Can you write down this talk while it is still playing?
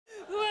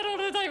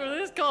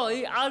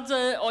night, and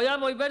I had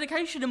my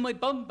medication in my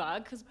bum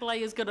bag, because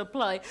player's going to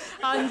play,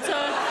 and...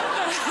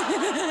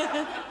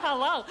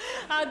 hello.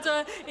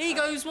 And he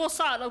goes, what's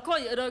that? And I'm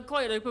quite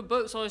an open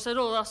book, so I said,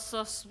 oh, that's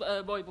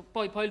my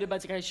bipolar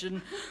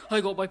medication.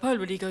 I got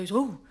bipolar, and he goes,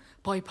 oh,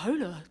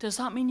 bipolar? Does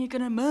that mean you're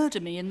going to murder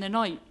me in the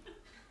night?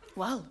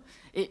 Well,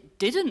 it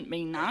didn't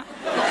mean that.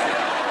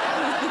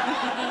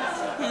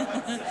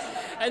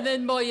 And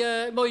then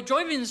my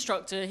driving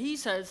instructor, he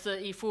says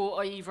that he thought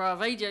I either have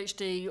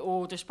ADHD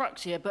or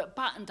dyspraxia, but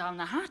batten down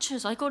the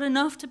hatches, I got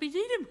enough to be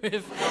dealing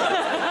with.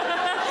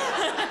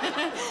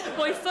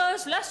 My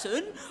first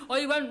lesson,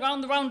 I went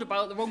round the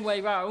roundabout the wrong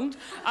way round,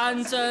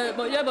 and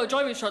my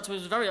driving instructor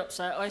was very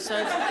upset. I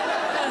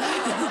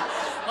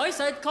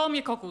said, calm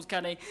your cockles,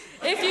 Kenny.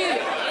 If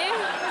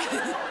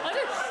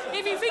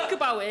you think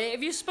about it,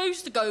 if you're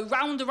supposed to go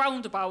round the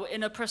roundabout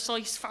in a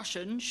precise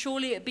fashion,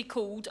 surely it'd be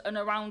called an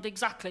around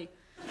exactly.